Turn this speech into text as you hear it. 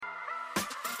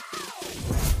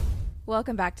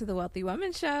Welcome back to the Wealthy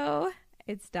Woman Show.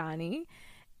 It's Donnie.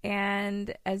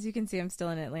 And as you can see, I'm still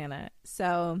in Atlanta.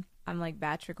 So I'm like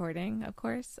batch recording, of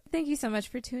course. Thank you so much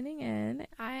for tuning in.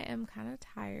 I am kind of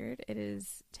tired. It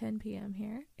is 10 p.m.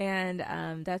 here. And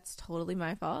that's totally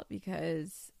my fault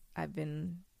because I've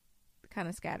been kind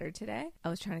of scattered today. I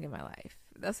was trying to get my life.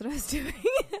 That's what I was doing.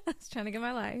 I was trying to get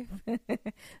my life.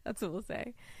 That's what we'll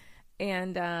say.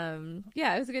 And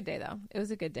yeah, it was a good day though. It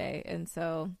was a good day. And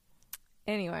so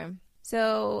anyway,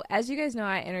 so as you guys know,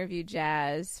 I interviewed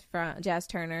Jazz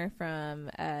Turner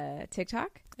from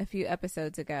TikTok a few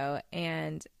episodes ago.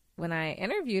 And when I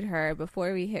interviewed her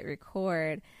before we hit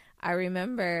record, I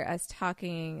remember us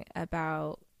talking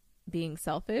about being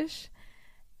selfish.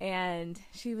 And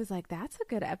she was like, that's a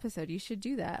good episode. You should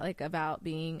do that, like about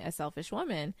being a selfish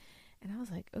woman. And I was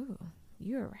like, oh,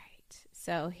 you're right.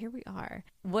 So here we are.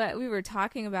 What we were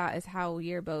talking about is how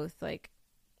we are both like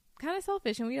kind of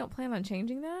selfish and we don't plan on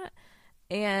changing that.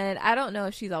 And I don't know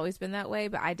if she's always been that way,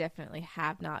 but I definitely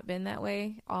have not been that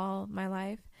way all my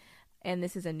life. And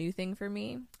this is a new thing for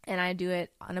me. And I do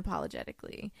it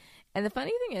unapologetically. And the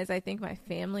funny thing is, I think my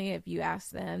family, if you ask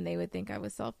them, they would think I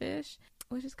was selfish,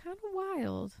 which is kind of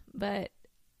wild. But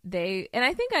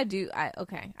I think I do.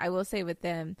 I will say with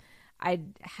them, I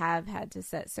have had to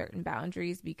set certain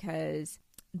boundaries because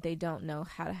they don't know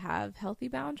how to have healthy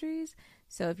boundaries.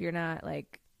 So if you're not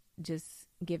like just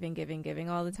giving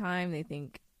all the time, they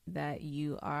think that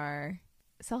you are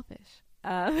selfish.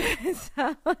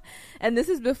 And this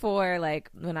is before, like,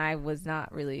 when I was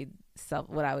not really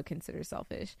what I would consider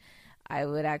selfish. I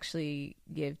would actually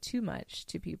give too much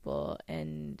to people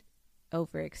and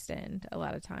overextend a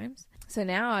lot of times. So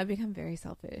now I've become very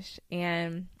selfish.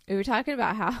 And we were talking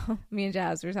about how me and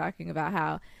Jazz were talking about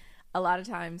how a lot of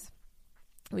times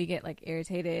we get like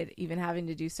irritated even having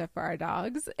to do stuff for our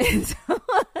dogs, and so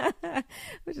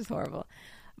which is horrible,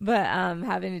 but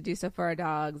having to do stuff for our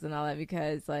dogs and all that,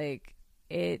 because like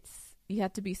you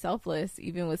have to be selfless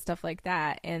even with stuff like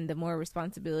that. And the more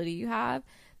responsibility you have,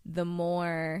 the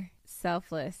more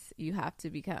selfless you have to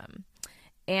become.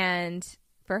 And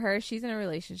for her, she's in a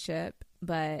relationship,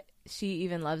 but she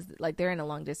even loves, like, they're in a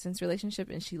long distance relationship,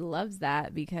 and she loves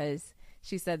that because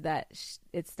she said that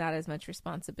it's not as much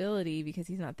responsibility because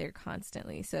he's not there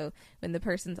constantly. So when the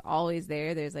person's always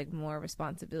there, there's like more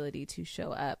responsibility to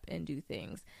show up and do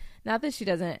things. Not that she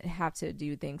doesn't have to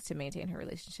do things to maintain her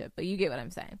relationship, but you get what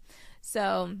I'm saying.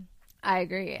 So I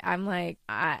agree. I'm like,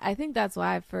 I think that's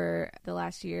why for the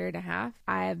last year and a half,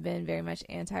 I have been very much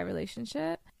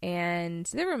anti-relationship. And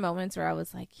there were moments where I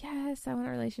was like, yes, I want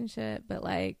a relationship. But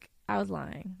like, I was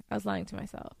lying. I was lying to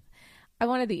myself. I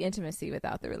wanted the intimacy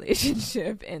without the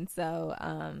relationship. And so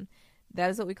that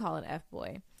is what we call an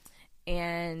F-boy.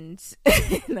 And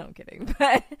no, I'm kidding.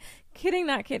 But kidding,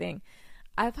 not kidding.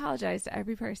 I apologize to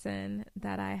every person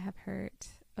that I have hurt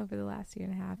over the last year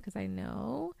and a half, because I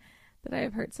know that I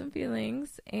have hurt some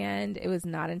feelings and it was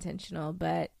not intentional,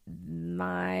 but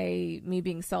me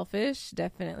being selfish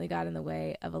definitely got in the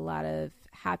way of a lot of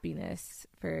happiness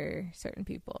for certain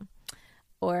people,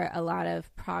 or a lot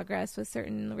of progress with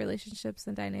certain relationships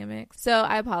and dynamics. So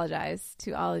I apologize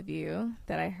to all of you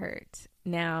that I hurt.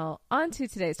 Now, on to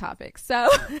today's topic. So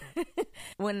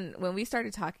when we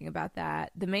started talking about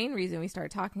that, the main reason we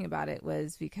started talking about it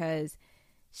was because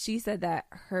she said that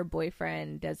her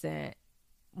boyfriend doesn't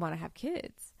want to have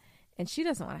kids and she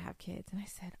doesn't want to have kids. And I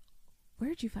said,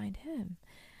 where'd you find him?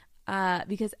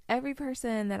 Because every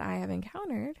person that I have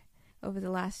encountered over the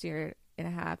last year and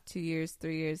a half, 2 years,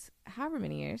 3 years, however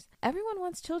many years, everyone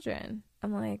wants children.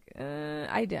 I'm like,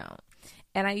 I don't.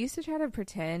 And I used to try to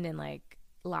pretend and like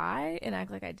lie and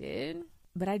act like I did,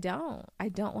 but I don't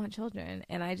want children.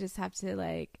 And I just have to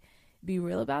like be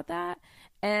real about that.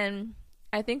 And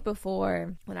I think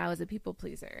before, when I was a people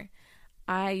pleaser,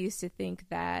 I used to think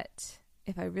that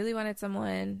if I really wanted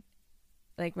someone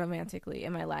like romantically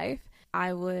in my life,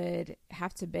 I would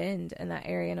have to bend in that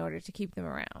area in order to keep them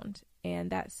around.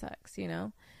 And that sucks, you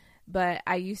know? But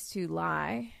I used to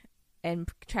lie and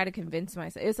try to convince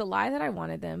myself. It was a lie that I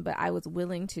wanted them, but I was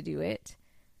willing to do it.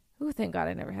 Oh, thank God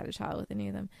I never had a child with any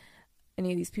of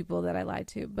these people that I lied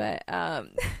to. But I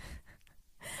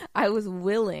was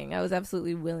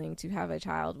absolutely willing to have a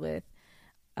child with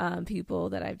people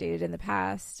that I've dated in the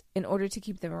past in order to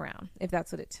keep them around, if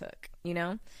that's what it took, you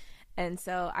know? And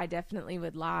so I definitely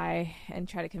would lie and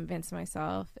try to convince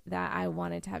myself that I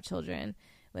wanted to have children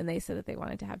when they said that they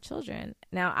wanted to have children.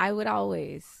 Now, I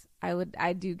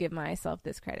do give myself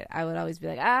this credit. I would always be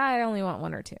like, I only want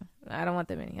one or two. I don't want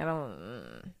that many.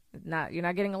 You're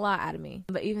not getting a lot out of me.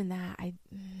 But even that,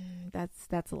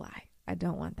 that's a lie. I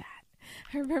don't want that.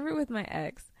 I remember with my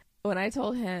ex, when I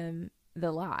told him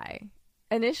the lie,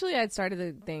 initially I'd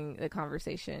started the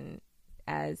conversation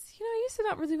as, I used to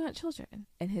not really want children.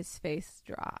 And his face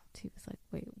dropped. He was like,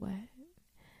 wait, what?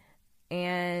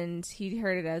 And he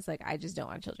heard it as like, I just don't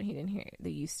want children. He didn't hear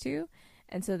the used to.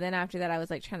 And so then after that, I was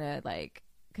like trying to like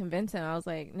convince him. I was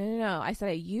like, no. I said,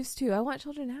 I used to. I want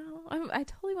children now. I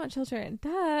totally want children.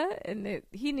 Duh. And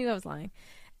he knew I was lying.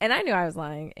 And I knew I was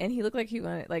lying. And he looked like he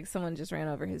wanted, like someone just ran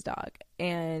over his dog.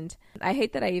 And I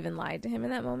hate that I even lied to him in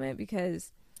that moment,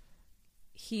 because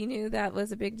he knew that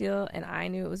was a big deal and I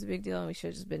knew it was a big deal, and we should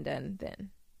have just been done then.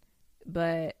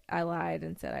 But I lied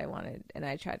and said I wanted, and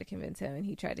I tried to convince him, and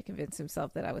he tried to convince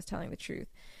himself that I was telling the truth.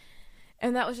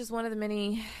 And that was just one of the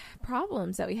many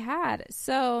problems that we had.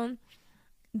 So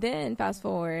then fast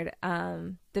forward,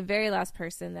 the very last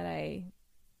person that I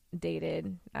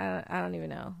dated, I don't even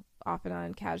know, off and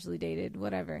on, casually dated,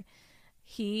 whatever,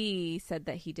 he said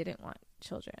that he didn't want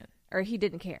children, or he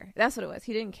didn't care. That's what it was.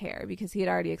 He didn't care because he had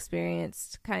already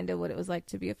experienced kind of what it was like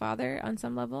to be a father on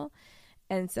some level.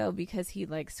 And so because he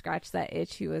like scratched that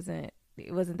itch, it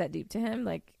wasn't that deep to him.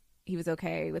 Like, he was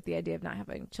okay with the idea of not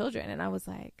having children. And I was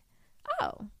like,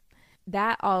 oh,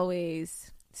 that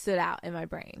always stood out in my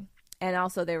brain. And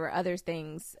also there were other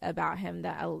things about him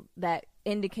that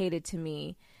indicated to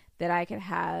me that I could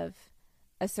have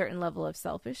a certain level of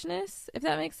selfishness, if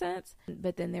that makes sense.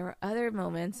 But then there were other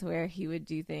moments where he would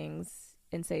do things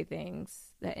and say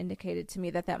things that indicated to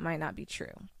me that that might not be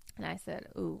true. And I said,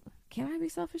 ooh, can I be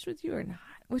selfish with you or not?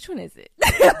 Which one is it?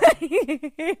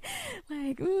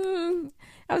 I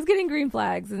was getting green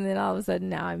flags, and then all of a sudden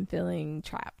now I'm feeling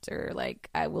trapped, or like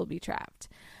I will be trapped.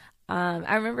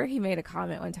 I remember he made a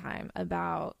comment one time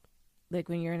about like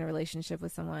when you're in a relationship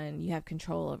with someone, you have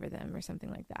control over them or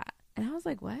something like that. And I was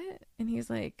like, what? And he's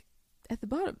like, at the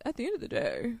end of the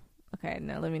day. Okay,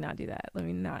 no, let me not do that. Why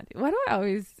do I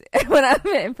always, when I'm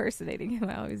impersonating him,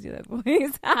 I always do that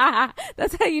voice.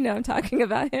 That's how you know I'm talking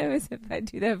about him, is if I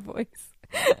do that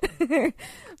voice.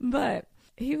 But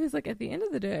he was like, at the end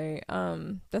of the day,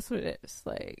 that's what it is.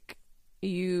 Like,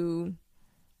 we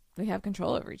have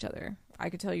control over each other. I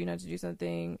could tell you not to do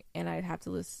something and I'd have to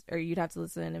listen, or you'd have to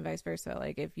listen, and vice versa.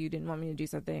 Like, if you didn't want me to do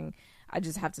something, I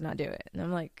just have to not do it. And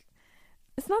I'm like,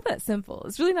 it's not that simple.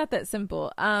 It's really not that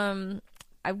simple.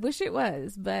 I wish it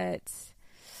was, but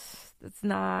that's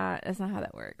not how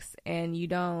that works. And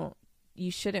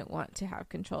you shouldn't want to have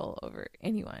control over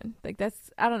anyone. Like,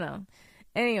 I don't know.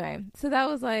 Anyway, so that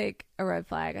was like a red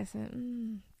flag. I said,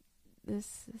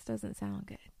 this doesn't sound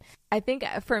good. I think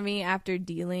for me, after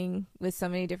dealing with so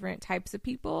many different types of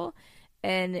people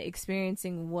and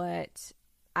experiencing what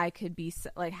I could be,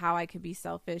 like how I could be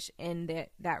selfish in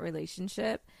that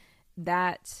relationship,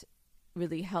 that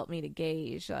really helped me to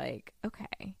gauge, like,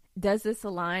 okay, does this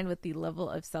align with the level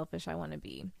of selfish I want to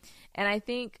be? And I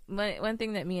think one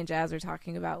thing that me and Jazz were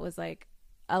talking about was like,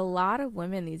 a lot of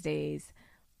women these days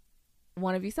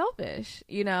want to be selfish,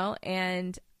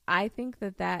 and I think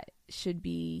that should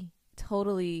be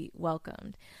totally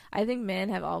welcomed. I think men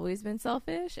have always been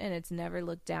selfish and it's never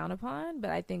looked down upon,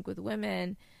 but I think with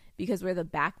women, because we're the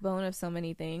backbone of so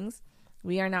many things,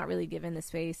 we are not really given the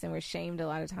space, and we're shamed a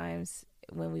lot of times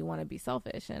when we want to be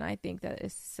selfish. And I think that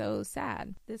is so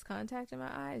sad. This contact in my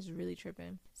eye is really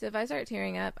tripping. So if I start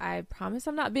tearing up, I promise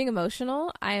I'm not being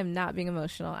emotional. I am not being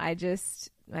emotional.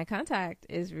 My contact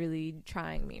is really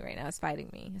trying me right now. It's fighting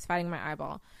me. It's fighting my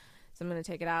eyeball. So I'm going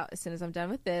to take it out as soon as I'm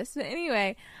done with this. But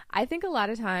anyway, a lot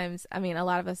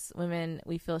of us women,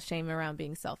 we feel shame around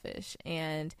being selfish,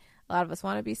 and a lot of us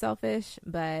want to be selfish,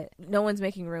 but no one's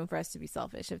making room for us to be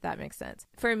selfish, if that makes sense.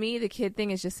 For me, the kid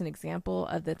thing is just an example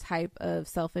of the type of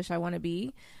selfish I want to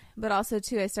be. But also,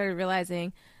 too, I started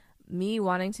realizing me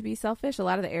wanting to be selfish, a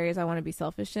lot of the areas I want to be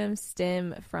selfish in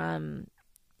stem from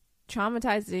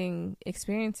traumatizing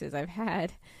experiences I've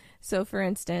had. So, for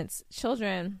instance,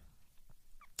 children,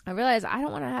 I realized I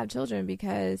don't want to have children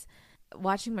because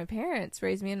watching my parents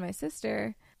raise me and my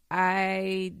sister,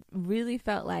 I really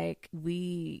felt like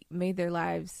we made their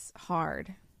lives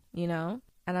hard, And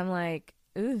I'm like,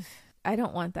 oof, I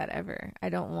don't want that ever. I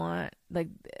don't want,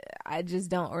 I just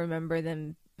don't remember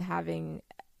them having,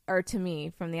 or to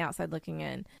me, from the outside looking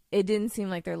in, it didn't seem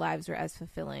like their lives were as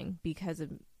fulfilling because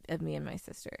of me and my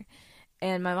sister.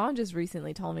 And my mom just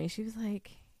recently told me, she was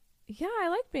like, yeah, I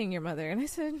like being your mother. And I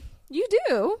said, you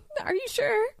do? Are you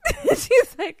sure?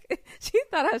 She's like, she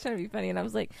thought I was trying to be funny. And I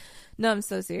was like, no, I'm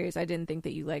so serious. I didn't think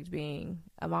that you liked being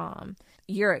a mom.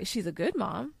 She's a good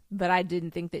mom, but I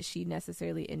didn't think that she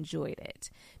necessarily enjoyed it,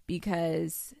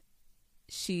 because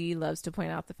she loves to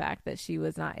point out the fact that she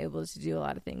was not able to do a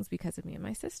lot of things because of me and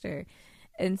my sister.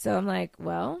 And so I'm like,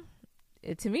 well,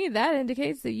 to me, that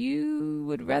indicates that you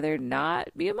would rather not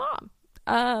be a mom.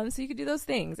 So you could do those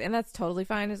things, and that's totally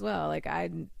fine as well. Like,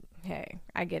 hey,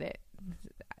 I get it.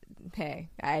 Hey,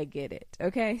 I get it.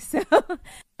 Okay. So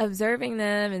observing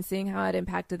them and seeing how it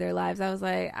impacted their lives, I was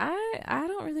like, I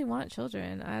don't really want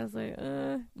children. I was like,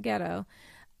 ghetto.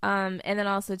 And then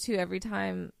also too, every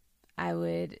time I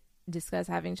would discuss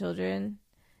having children,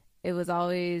 it was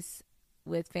always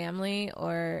with family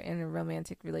or in a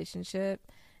romantic relationship.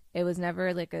 It was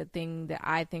never like a thing that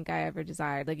I think I ever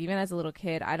desired. Like, even as a little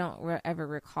kid, I don't ever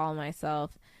recall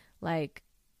myself like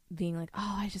being like,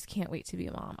 oh, I just can't wait to be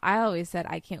a mom. I always said,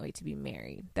 I can't wait to be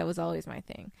married. That was always my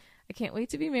thing. I can't wait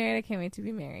to be married. I can't wait to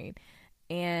be married.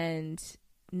 And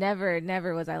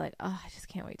never was I like, oh, I just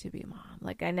can't wait to be a mom.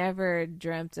 Like, I never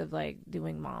dreamt of like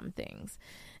doing mom things.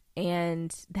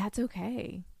 And that's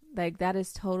okay. Like, that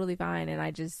is totally fine. And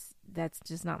that's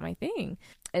just not my thing.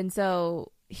 And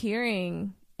so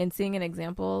hearing and seeing an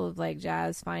example of like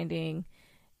Jazz finding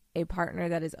a partner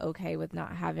that is okay with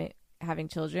not having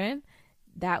children,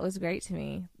 that was great to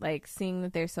me. Like, seeing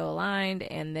that they're so aligned,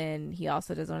 and then he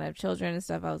also doesn't want to have children and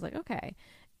stuff. I was like, okay,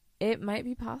 it might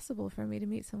be possible for me to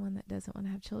meet someone that doesn't want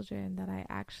to have children that I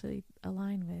actually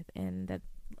align with and that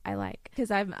I like. Because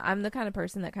I'm the kind of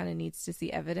person that kind of needs to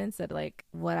see evidence that like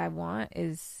what I want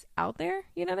is out there.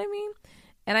 You know what I mean?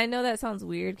 And I know that sounds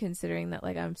weird considering that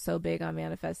like I'm so big on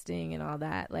manifesting and all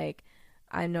that. Like,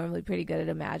 I'm normally pretty good at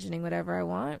imagining whatever I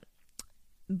want.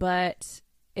 But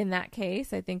in that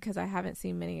case, I think because I haven't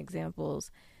seen many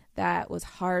examples, that was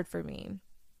hard for me.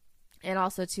 And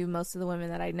also too, most of the women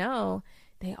that I know,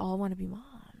 they all want to be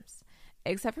moms.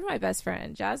 Except for my best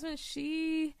friend, Jasmine.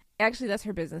 Actually, that's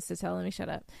her business to tell. Let me shut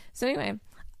up. So anyway,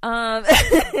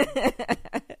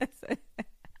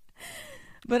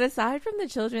 but aside from the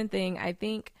children thing, I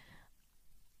think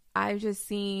I've just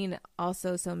seen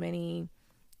also so many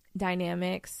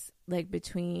dynamics like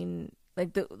between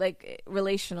like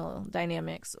relational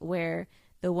dynamics where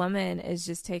the woman is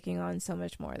just taking on so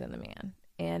much more than the man,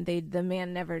 and the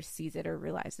man never sees it or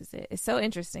realizes it. It's so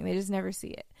interesting. They just never see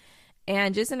it.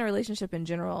 And just in a relationship in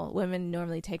general, women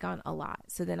normally take on a lot.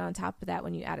 So then on top of that,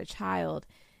 when you add a child,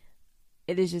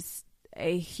 it is just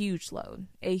a huge load.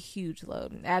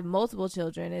 Add multiple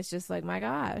children, it's just like, my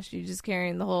gosh, you're just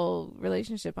carrying the whole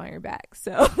relationship on your back.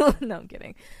 So no, I'm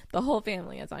kidding. The whole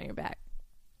family is on your back.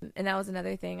 And that was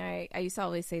another thing. I used to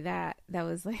always say that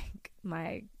was like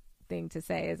my thing to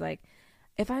say is like,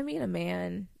 if I meet a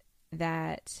man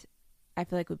that I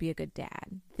feel like would be a good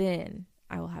dad, then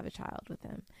I will have a child with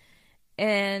him.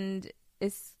 And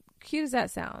as cute as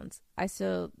that sounds, I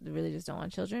still really just don't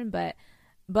want children. But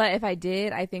if I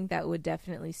did, I think that would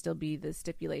definitely still be the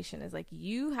stipulation, is like,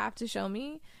 you have to show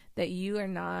me that you are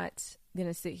not going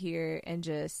to sit here and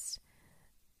just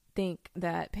think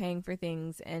that paying for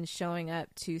things and showing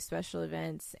up to special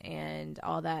events and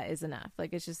all that is enough.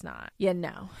 Like, it's just not. Yeah,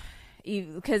 no.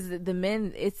 Because the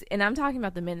men, and I'm talking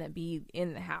about the men that be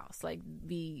in the house, like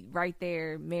be right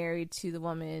there, married to the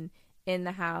woman, in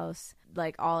the house,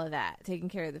 like all of that, taking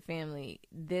care of the family.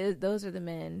 Those are the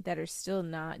men that are still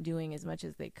not doing as much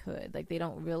as they could. Like, they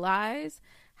don't realize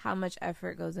how much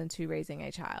effort goes into raising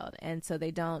a child. And so they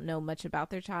don't know much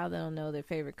about their child. They don't know their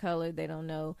favorite color. They don't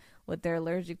know what they're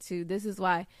allergic to. This is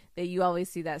why you always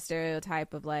see that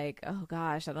stereotype of like, oh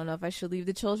gosh, I don't know if I should leave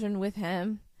the children with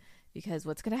him, because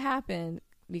what's going to happen?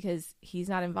 Because he's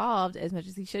not involved as much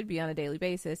as he should be on a daily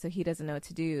basis. So he doesn't know what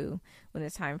to do when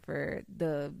it's time for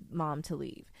the mom to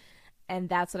leave. And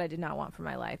that's what I did not want for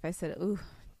my life. I said, ooh,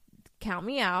 count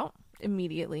me out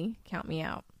immediately. Count me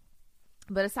out.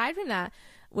 But aside from that,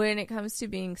 when it comes to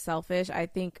being selfish, I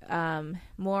think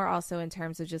more also in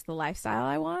terms of just the lifestyle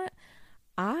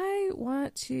I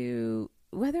want to,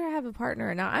 whether I have a partner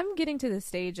or not, I'm getting to the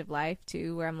stage of life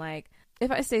too, where I'm like,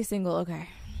 if I stay single, okay.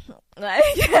 Like,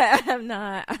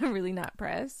 I'm really not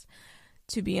pressed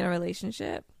to be in a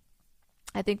relationship.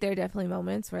 I think there are definitely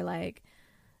moments where like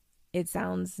it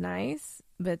sounds nice,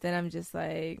 but then I'm just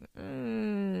like,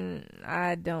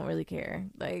 I don't really care.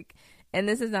 Like, and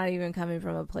this is not even coming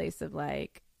from a place of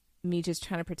like me just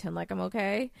trying to pretend like I'm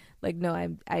okay. Like, no,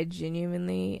 I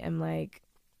genuinely am like,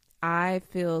 I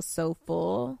feel so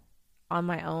full on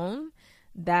my own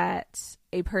that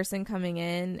a person coming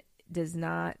in does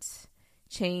not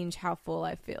change how full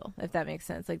I feel, if that makes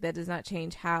sense. Like, that does not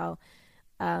change how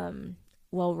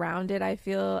well-rounded I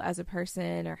feel as a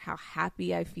person or how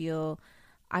happy I feel.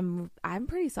 I'm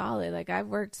pretty solid. Like, I've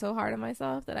worked so hard on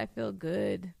myself that I feel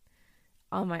good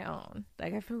on my own.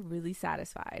 Like, I feel really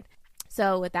satisfied.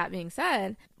 So with that being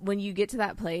said, when you get to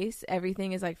that place,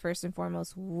 everything is like, first and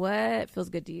foremost, what feels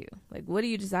good to you? Like, what do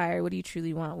you desire? What do you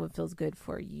truly want? What feels good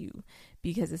for you?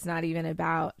 Because it's not even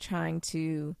about trying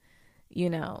to,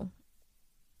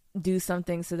 do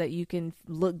something so that you can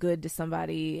look good to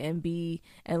somebody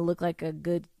and look like a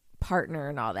good partner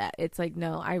and all that. It's like,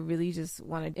 no, I really just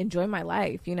want to enjoy my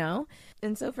life, you know?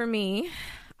 And so for me,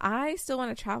 I still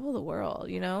want to travel the world,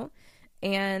 you know?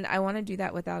 And I want to do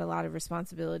that without a lot of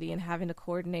responsibility and having to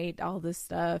coordinate all this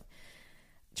stuff.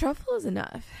 Truffle is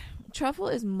enough. Truffle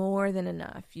is more than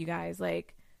enough, you guys.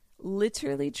 Like,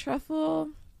 literally, truffle,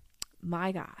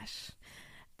 my gosh.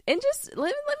 And just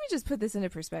let me just put this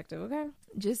into perspective, okay?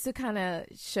 Just to kind of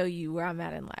show you where I'm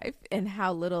at in life and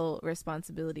how little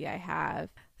responsibility I have.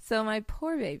 So my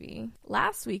poor baby,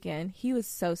 last weekend, he was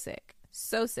so sick.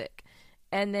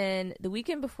 And then the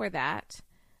weekend before that,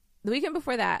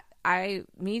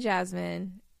 me,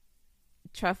 Jasmine,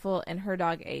 Truffle, and her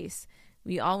dog Ace,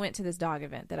 we all went to this dog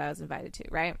event that I was invited to,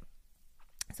 right?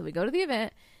 So we go to the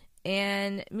event,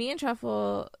 and me and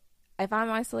Truffle, if I'm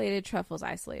isolated, Truffle's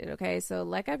isolated, okay? So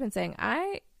like I've been saying,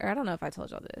 I don't know if I told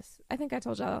y'all this. I think I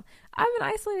told y'all. I've been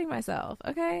isolating myself,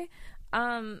 okay?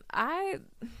 Mama's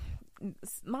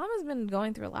been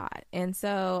going through a lot, and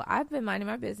so I've been minding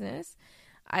my business,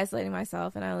 isolating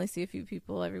myself, and I only see a few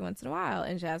people every once in a while,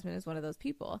 and Jasmine is one of those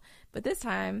people. But this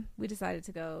time, we decided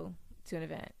to go to an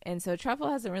event, and so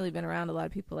Truffle hasn't really been around a lot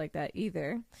of people like that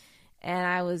either, and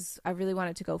I really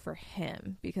wanted to go for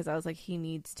him, because I was like, he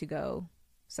needs to go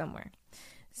somewhere.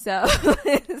 So,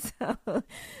 so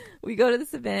we go to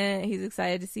this event, he's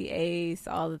excited to see Ace,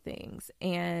 all the things,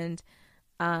 and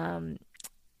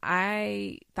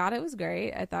I thought it was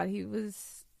great. I thought he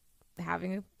was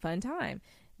having a fun time.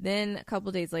 Then a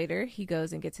couple days later, he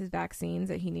goes and gets his vaccines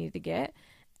that he needed to get.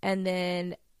 And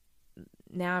then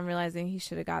now I'm realizing I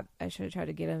should have tried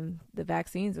to get him the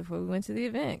vaccines before we went to the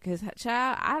event. Because,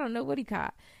 child, I don't know what he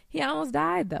caught. He almost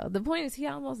died, though. The point is, he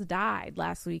almost died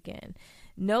last weekend.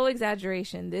 No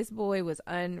exaggeration. This boy was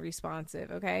unresponsive,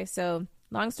 okay? So,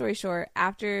 long story short,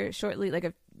 shortly, like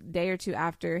a day or two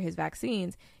after his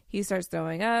vaccines, he starts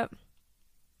throwing up.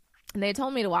 And they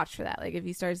told me to watch for that. Like, if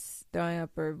he starts throwing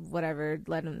up or whatever,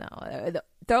 let him know.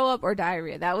 Throw up or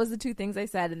diarrhea. That was the two things they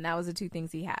said, and that was the two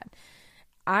things he had.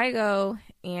 I go,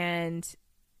 and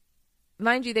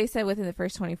mind you, they said within the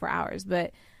first 24 hours.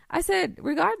 But I said,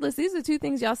 regardless, these are the two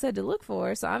things y'all said to look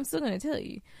for, so I'm still going to tell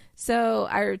you. So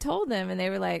I told them, and they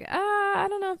were like, I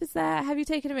don't know if it's that. Have you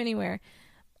taken him anywhere?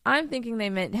 I'm thinking they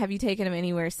meant, have you taken him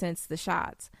anywhere since the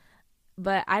shots?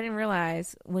 But I didn't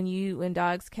realize when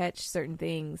dogs catch certain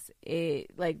things,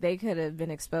 they could have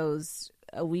been exposed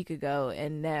a week ago,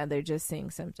 and now they're just seeing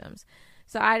symptoms.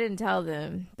 So I didn't tell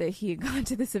them that he had gone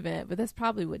to this event, but that's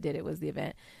probably what did it, was the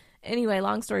event. Anyway,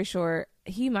 long story short,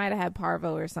 he might have had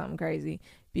parvo or something crazy,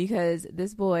 because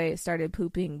this boy started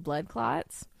pooping blood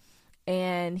clots,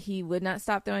 and he would not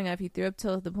stop throwing up. He threw up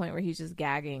till the point where he's just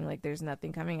gagging, like there's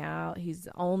nothing coming out. He's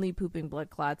only pooping blood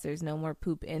clots. There's no more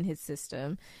poop in his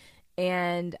system.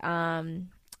 And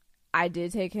I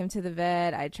did take him to the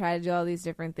vet. I tried to do all these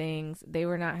different things. They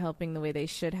were not helping the way they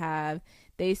should have.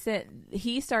 They said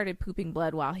he started pooping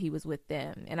blood while he was with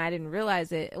them, and I didn't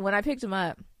realize it. When I picked him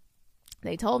up,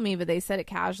 they told me, but they said it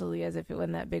casually as if it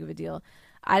wasn't that big of a deal.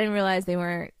 I didn't realize they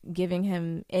weren't giving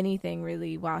him anything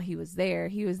really while he was there.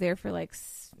 He was there for like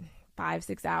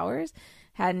 5-6 hours,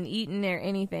 hadn't eaten or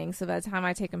anything. So by the time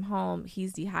I take him home,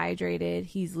 he's dehydrated.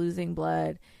 He's losing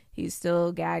blood. He's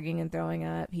still gagging and throwing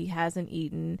up. He hasn't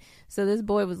eaten. So this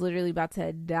boy was literally about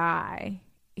to die.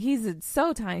 He's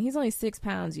so tiny. He's only 6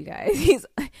 pounds, you guys.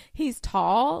 He's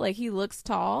tall. Like, he looks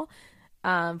tall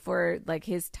for like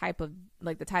his type of,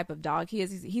 like the type of dog he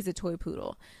is. He's a toy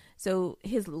poodle. So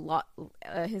his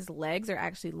legs are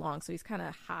actually long. So he's kind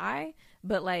of high,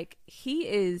 but like he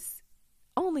is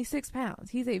only 6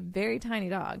 pounds. He's a very tiny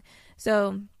dog.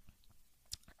 So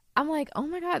I'm like, oh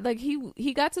my God, like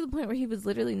he got to the point where he was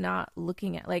literally not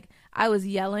looking at, like, I was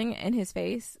yelling in his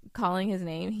face, calling his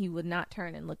name. He would not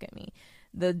turn and look at me.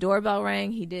 The doorbell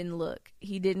rang. He didn't look.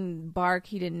 He didn't bark.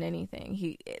 He didn't anything.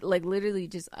 He, like, literally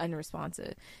just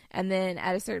unresponsive. And then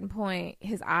at a certain point,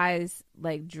 his eyes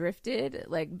like drifted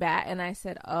like back. And I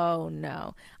said, oh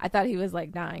no, I thought he was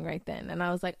like dying right then. And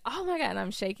I was like, oh my God. And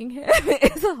I'm shaking him.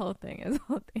 It's a whole thing.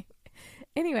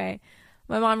 Anyway,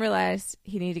 my mom realized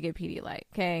he needed to get Pedialyte.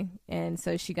 Okay. And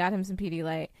so she got him some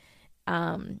Pedialyte.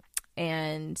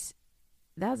 And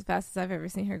that was the fastest I've ever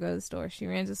seen her go to the store. She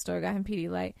ran to the store, got him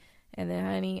Pedialyte. And then,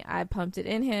 honey, I pumped it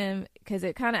in him because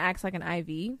it kind of acts like an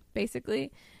IV,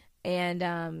 basically. And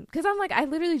because I'm like, I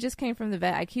literally just came from the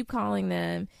vet. I keep calling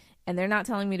them, and they're not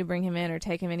telling me to bring him in or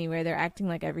take him anywhere. They're acting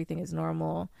like everything is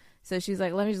normal. So she's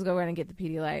like, let me just go run and get the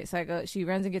Pedialyte. So I go, she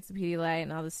runs and gets the Pedialyte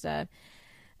and all this stuff.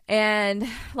 And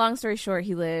long story short,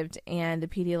 he lived, and the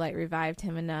Pedialyte revived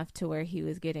him enough to where he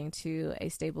was getting to a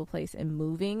stable place and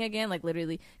moving again, like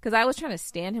literally, because I was trying to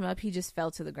stand him up. He just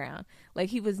fell to the ground. Like,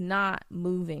 he was not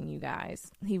moving, you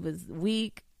guys. He was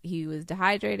weak. He was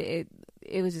dehydrated.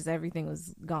 It was just, everything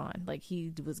was gone. Like,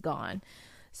 he was gone.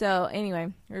 So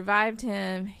anyway, revived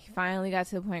him. He finally got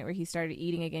to the point where he started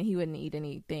eating again. He wouldn't eat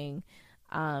anything.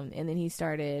 And then he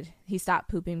stopped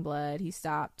pooping blood. He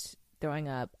stopped throwing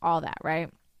up, all that, right?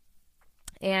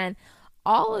 And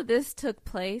all of this took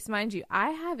place, mind you, I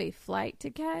have a flight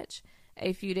to catch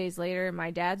a few days later.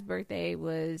 My dad's birthday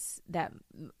was that.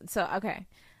 So, okay.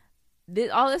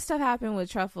 All this stuff happened with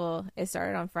Truffle. It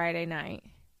started on Friday night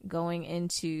going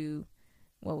into,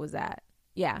 what was that?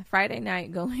 Yeah, Friday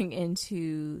night going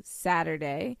into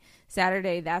Saturday.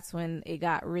 Saturday, that's when it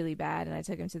got really bad, and I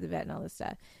took him to the vet and all this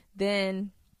stuff.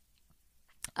 Then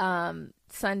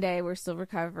Sunday, we're still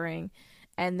recovering.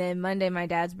 And then Monday, my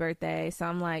dad's birthday. So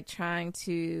I'm like trying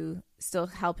to still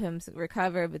help him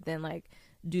recover, but then like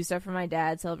do stuff for my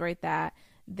dad, celebrate that.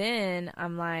 Then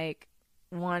I'm like,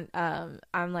 oh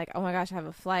my gosh, I have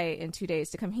a flight in 2 days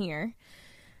to come here.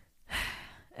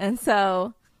 And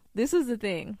so this was the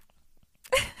thing.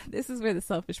 This is where the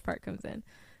selfish part comes in.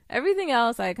 Everything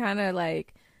else, I kind of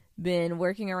like been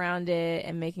working around it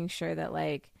and making sure that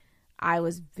like I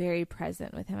was very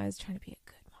present with him. I was trying to be a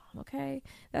good mom, okay?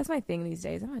 That's my thing these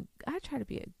days. I try to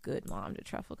be a good mom to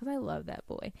Truffle because I love that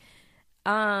boy.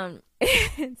 And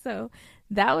so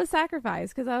that was sacrifice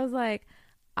because I was like,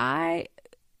 I'll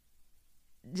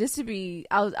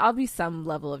be some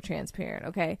level of transparent,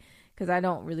 okay? Because I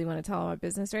don't really want to tell all my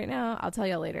business right now. I'll tell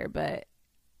y'all later, but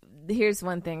here's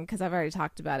one thing, because I've already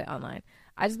talked about it online.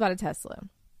 I just bought a Tesla,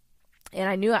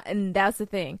 and that's the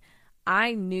thing.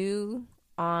 I knew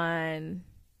on,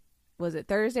 was it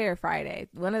Thursday or Friday?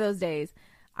 One of those days,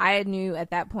 I knew at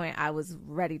that point I was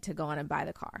ready to go on and buy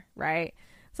the car, right?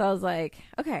 So I was like,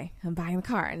 okay, I'm buying the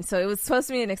car. And so it was supposed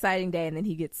to be an exciting day, and then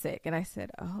he gets sick. And I said,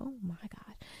 oh my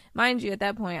God. Mind you, at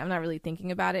that point, I'm not really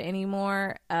thinking about it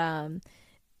anymore.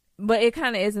 But it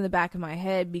kind of is in the back of my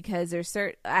head because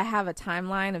I have a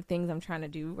timeline of things I'm trying to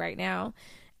do right now.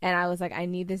 And I was like, I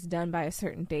need this done by a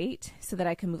certain date so that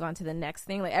I can move on to the next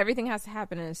thing. Like, everything has to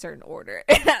happen in a certain order.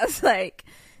 And I was like,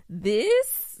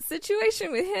 this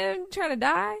situation with him trying to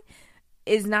die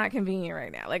is not convenient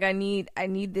right now. Like, I need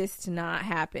this to not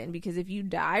happen, because if you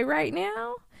die right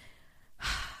now,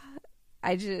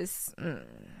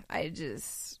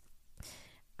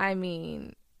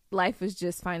 life was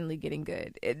just finally getting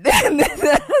good.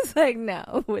 I was like,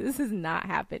 no, this is not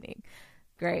happening.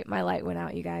 Great. My light went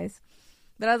out, you guys.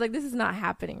 But I was like, this is not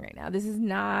happening right now. This is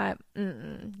not,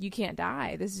 you can't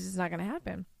die. This is just not going to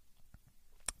happen.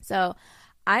 So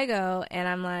I go and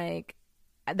I'm like,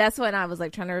 that's when I was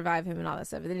like trying to revive him and all that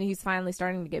stuff. And then he's finally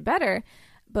starting to get better.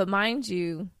 But mind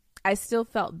you, I still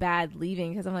felt bad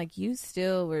leaving because I'm like, you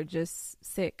still were just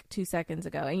sick 2 seconds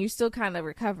ago and you're still kind of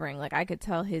recovering. Like, I could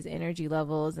tell his energy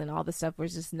levels and all the stuff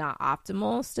was just not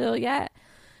optimal still yet.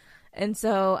 And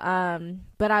so,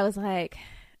 but I was like,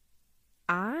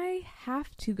 I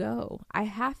have to go. I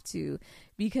have to,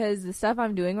 because the stuff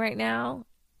I'm doing right now,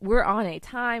 we're on a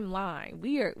timeline.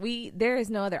 There is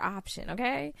no other option.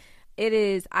 Okay. It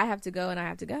is, I have to go and I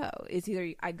have to go. It's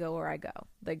either I go or I go.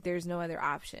 Like, there's no other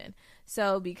option.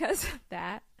 So because of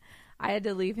that, I had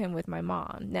to leave him with my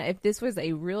mom. Now, if this was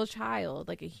a real child,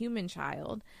 like a human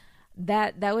child,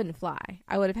 that wouldn't fly.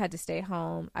 I would have had to stay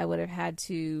home. I would have had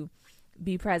to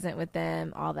be present with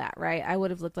them, all that, right? I would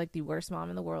have looked like the worst mom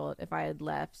in the world if I had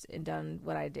left and done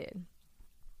what I did.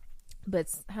 But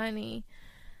honey,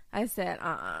 I said,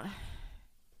 I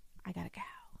gotta go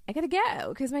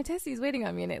because my Tessie's waiting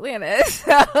on me in Atlanta.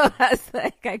 So I was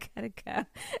like, I gotta go.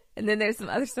 And then there's some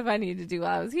other stuff I needed to do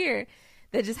while I was here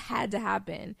that just had to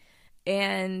happen.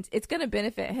 And it's going to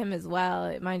benefit him as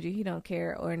well. Mind you, he don't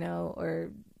care or know,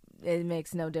 or it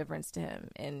makes no difference to him.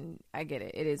 And I get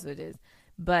it. It is what it is.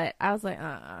 But I was like,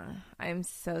 I'm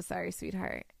so sorry,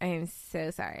 sweetheart. I am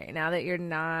so sorry. Now that you're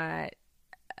not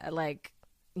like,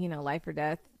 life or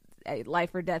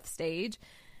death stage,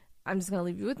 I'm just going to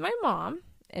leave you with my mom.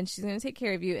 And she's going to take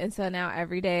care of you. And so now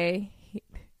every day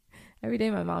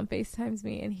my mom FaceTimes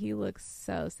me and he looks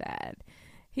so sad.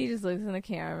 He just looks in the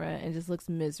camera and just looks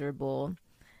miserable.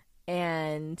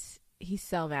 And he's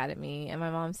so mad at me. And my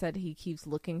mom said he keeps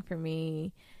looking for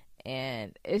me.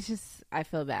 And it's just, I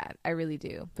feel bad. I really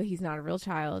do. But he's not a real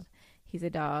child. He's a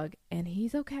dog. And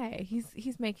he's okay.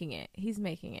 He's making it. He's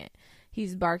making it.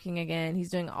 He's barking again. He's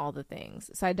doing all the things.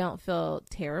 So I don't feel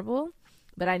terrible.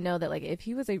 But I know that, like, if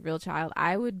he was a real child,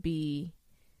 everything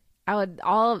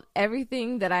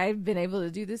that I've been able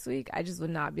to do this week, I just would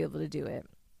not be able to do it.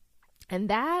 And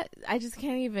that, I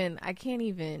can't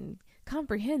even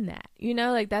comprehend that,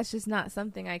 like that's just not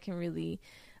something I can really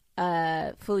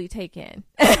fully take in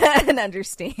and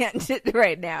understand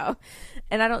right now.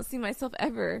 And I don't see myself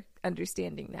ever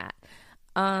understanding that.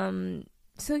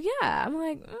 So yeah, I'm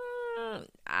like,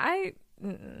 I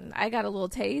got a little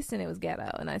taste and it was ghetto.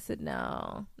 And I said,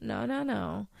 no,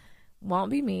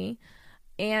 won't be me.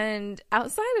 And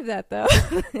outside of that though,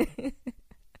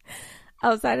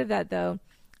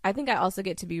 I think I also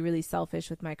get to be really selfish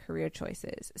with my career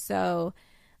choices. So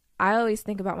I always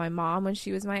think about my mom when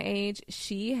she was my age.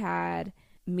 She had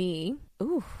me.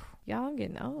 Ooh, y'all, I'm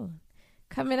getting old.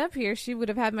 Coming up here, she would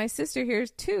have had my sister here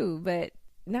too, but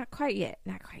not quite yet.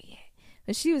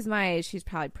 When she was my age, she's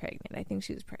probably pregnant. I think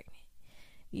she was pregnant.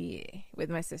 Yeah, with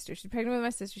my sister. She's pregnant with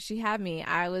my sister. She had me.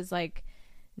 I was like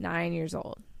 9 years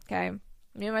old. Okay.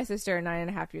 Me and my sister are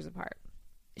 9.5 years apart.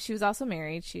 She was also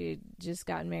married. She had just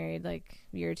gotten married like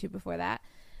a year or two before that.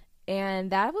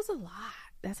 And that was a lot.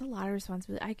 That's a lot of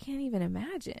responsibility. I can't even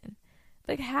imagine.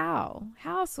 Like how?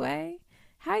 How, Sway?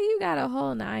 How you got a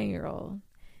whole 9-year-old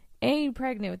and you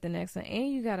pregnant with the next one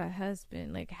and you got a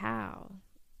husband? Like how?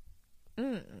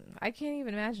 I can't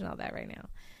even imagine all that right now.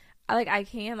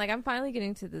 I'm finally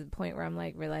getting to the point where I'm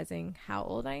like realizing how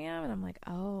old I am, and I'm like,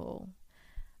 oh,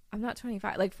 I'm not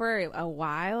 25. Like for a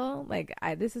while,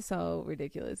 this is so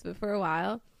ridiculous, but for a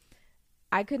while,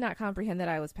 I could not comprehend that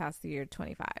I was past the year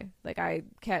 25. Like I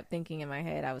kept thinking in my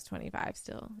head I was 25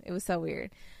 still. It was so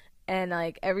weird. And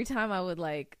like every time I would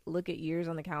like look at years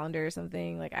on the calendar or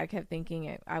something, like I kept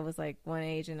thinking I was like one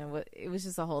age, and it was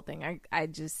just a whole thing.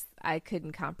 I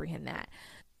couldn't comprehend that.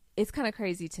 It's kind of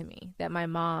crazy to me that my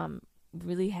mom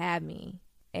really had me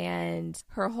and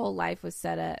her whole life was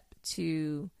set up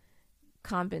to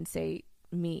compensate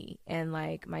me and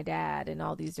like my dad and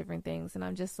all these different things. And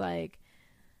I'm just like,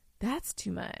 that's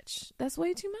too much. That's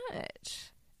way too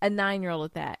much. A 9-year-old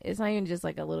at that. It's not even just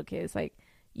like a little kid. It's like,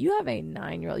 you have a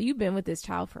 9-year-old. You've been with this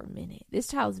child for a minute. This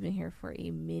child's been here for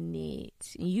a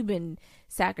minute. You've been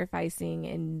sacrificing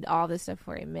and all this stuff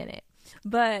for a minute.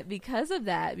 But because of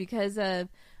that, because of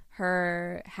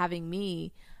her having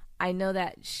me, I know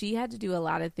that she had to do a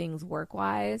lot of things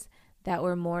work-wise that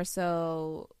were more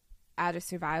so out of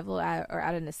survival or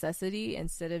out of necessity,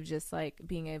 instead of just like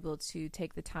being able to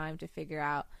take the time to figure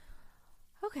out,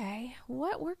 okay,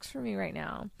 what works for me right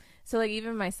now? So like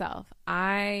even myself,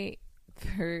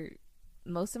 for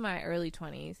most of my early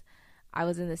 20s, I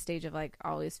was in the stage of like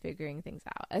always figuring things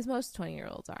out, as most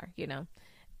 20-year-olds are,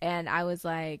 and I was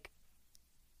like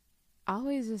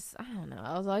always just, I don't know,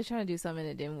 I was always trying to do something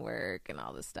that didn't work and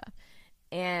all this stuff.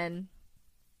 And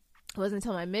it wasn't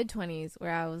until my mid-20s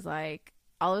where I was like,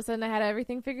 all of a sudden I had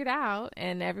everything figured out,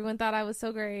 and everyone thought I was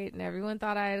so great, and everyone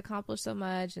thought I had accomplished so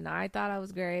much, and I thought I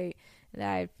was great, that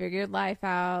I had figured life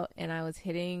out, and I was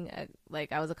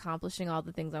I was accomplishing all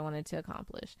the things I wanted to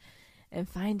accomplish and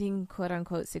finding quote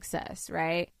unquote success,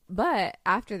 right? But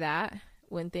after that,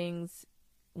 when things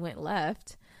went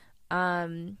left,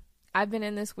 I've been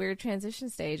in this weird transition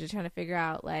stage of trying to figure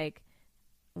out, like,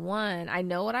 one, I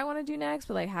know what I want to do next,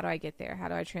 but like, how do I get there? How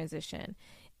do I transition?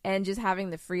 And just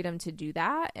having the freedom to do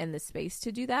that and the space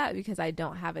to do that, because I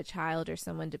don't have a child or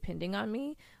someone depending on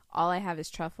me. All I have is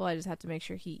Truffle. I just have to make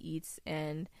sure he eats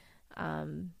and, I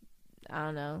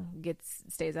don't know,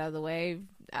 stays out of the way.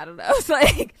 I don't know. It's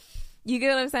like, you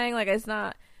get what I'm saying? Like, it's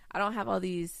not, I don't have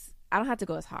to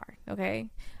go as hard. Okay.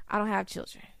 I don't have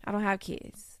children. I don't have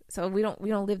kids. So we don't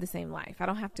live the same life. I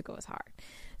don't have to go as hard.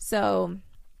 So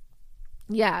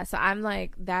yeah. So I'm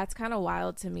like, that's kind of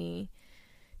wild to me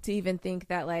to even think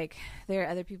that like there are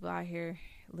other people out here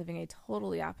living a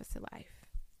totally opposite life.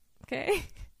 Okay.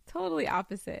 Totally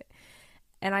opposite.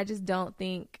 And I just don't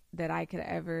think that I could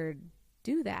ever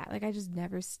do that. Like I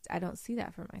don't see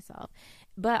that for myself.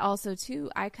 But also too,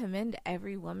 I commend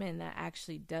every woman that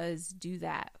actually does do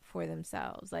that for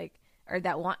themselves. Like, or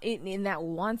that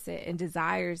wants it and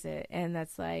desires it. And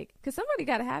that's like, cause somebody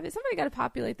got to have it. Somebody got to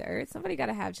populate the earth. Somebody got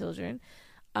to have children.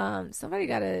 Somebody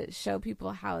got to show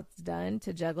people how it's done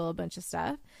to juggle a bunch of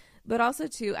stuff. But also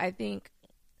too, I think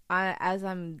as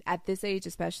I'm at this age,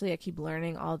 especially, I keep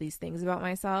learning all these things about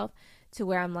myself to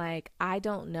where I'm like, I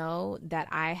don't know that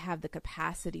I have the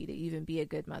capacity to even be a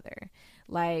good mother.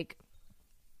 Like,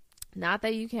 not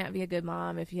that you can't be a good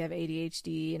mom if you have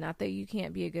ADHD, not that you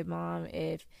can't be a good mom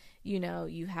if,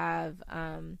 you have,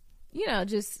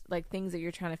 just like things that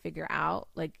you're trying to figure out.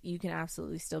 Like, you can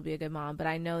absolutely still be a good mom, but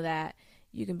I know that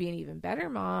you can be an even better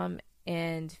mom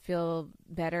and feel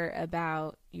better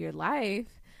about your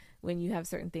life when you have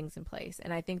certain things in place.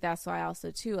 And I think that's why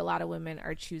also too, a lot of women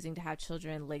are choosing to have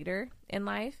children later in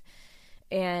life.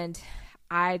 And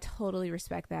I totally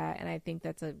respect that. And I think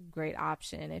that's a great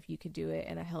option if you could do it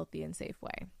in a healthy and safe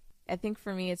way. I think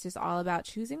for me, it's just all about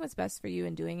choosing what's best for you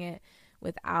and doing it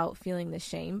without feeling the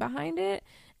shame behind it,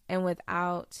 and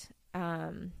without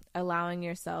allowing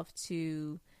yourself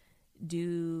to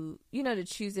do, to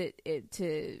choose it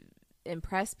to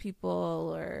impress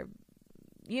people, or,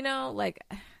 like,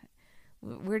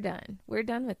 we're done. We're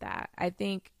done with that. I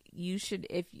think you should,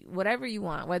 whatever you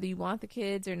want, whether you want the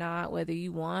kids or not, whether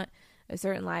you want a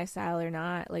certain lifestyle or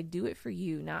not, like, do it for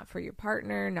you, not for your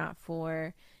partner, not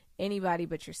for anybody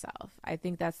but yourself. I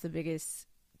think that's the biggest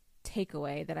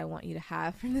takeaway that I want you to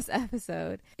have from this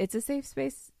episode. It's a safe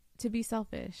space to be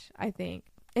selfish, I think.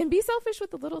 And be selfish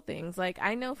with the little things. Like,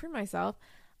 I know for myself,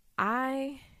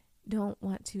 I don't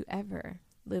want to ever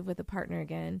live with a partner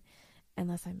again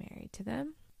unless I'm married to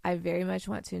them. I very much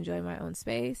want to enjoy my own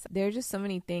space. There are just so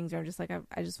many things where I'm just like,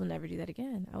 I just will never do that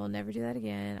again. I will never do that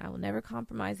again. I will never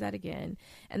compromise that again.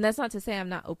 And that's not to say I'm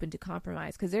not open to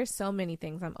compromise, because there's so many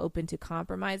things I'm open to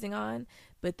compromising on,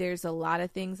 but there's a lot of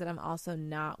things that I'm also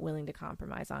not willing to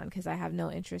compromise on, because I have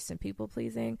no interest in people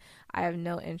pleasing. I have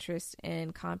no interest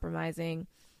in compromising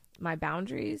my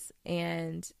boundaries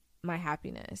and my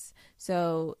happiness.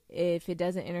 So if it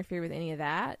doesn't interfere with any of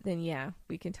that, then yeah,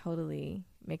 we can totally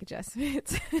make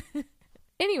adjustments.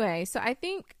 Anyway, so I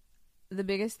think the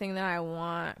biggest thing that I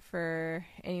want for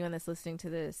anyone that's listening to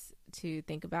this to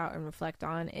think about and reflect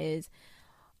on is,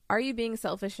 are you being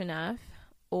selfish enough,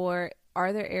 or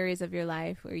are there areas of your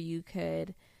life where you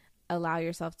could allow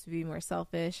yourself to be more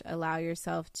selfish, allow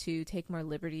yourself to take more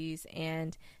liberties,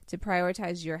 and to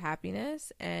prioritize your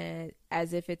happiness, and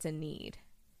as if it's a need?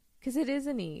 Because it is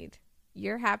a need.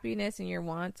 Your happiness and your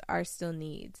wants are still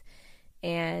needs.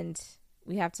 And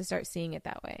we have to start seeing it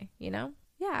that way, Yeah,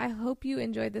 I hope you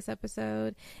enjoyed this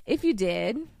episode. If you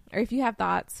did, or if you have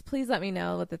thoughts, please let me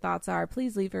know what the thoughts are.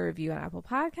 Please leave a review on Apple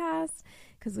Podcasts,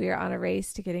 because we are on a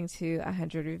race to getting to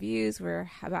 100 reviews. We're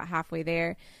about halfway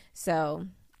there. So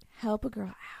help a girl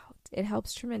out. It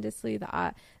helps tremendously.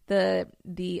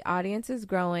 The audience is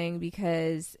growing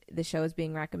because the show is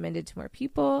being recommended to more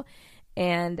people.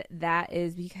 And that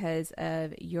is because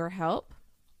of your help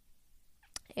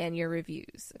and your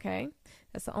reviews, okay?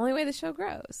 That's the only way the show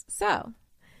grows. So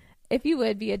if you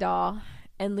would be a doll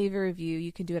and leave a review,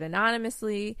 you can do it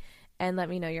anonymously and let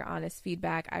me know your honest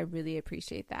feedback. I really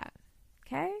appreciate that,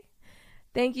 okay?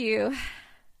 Thank you.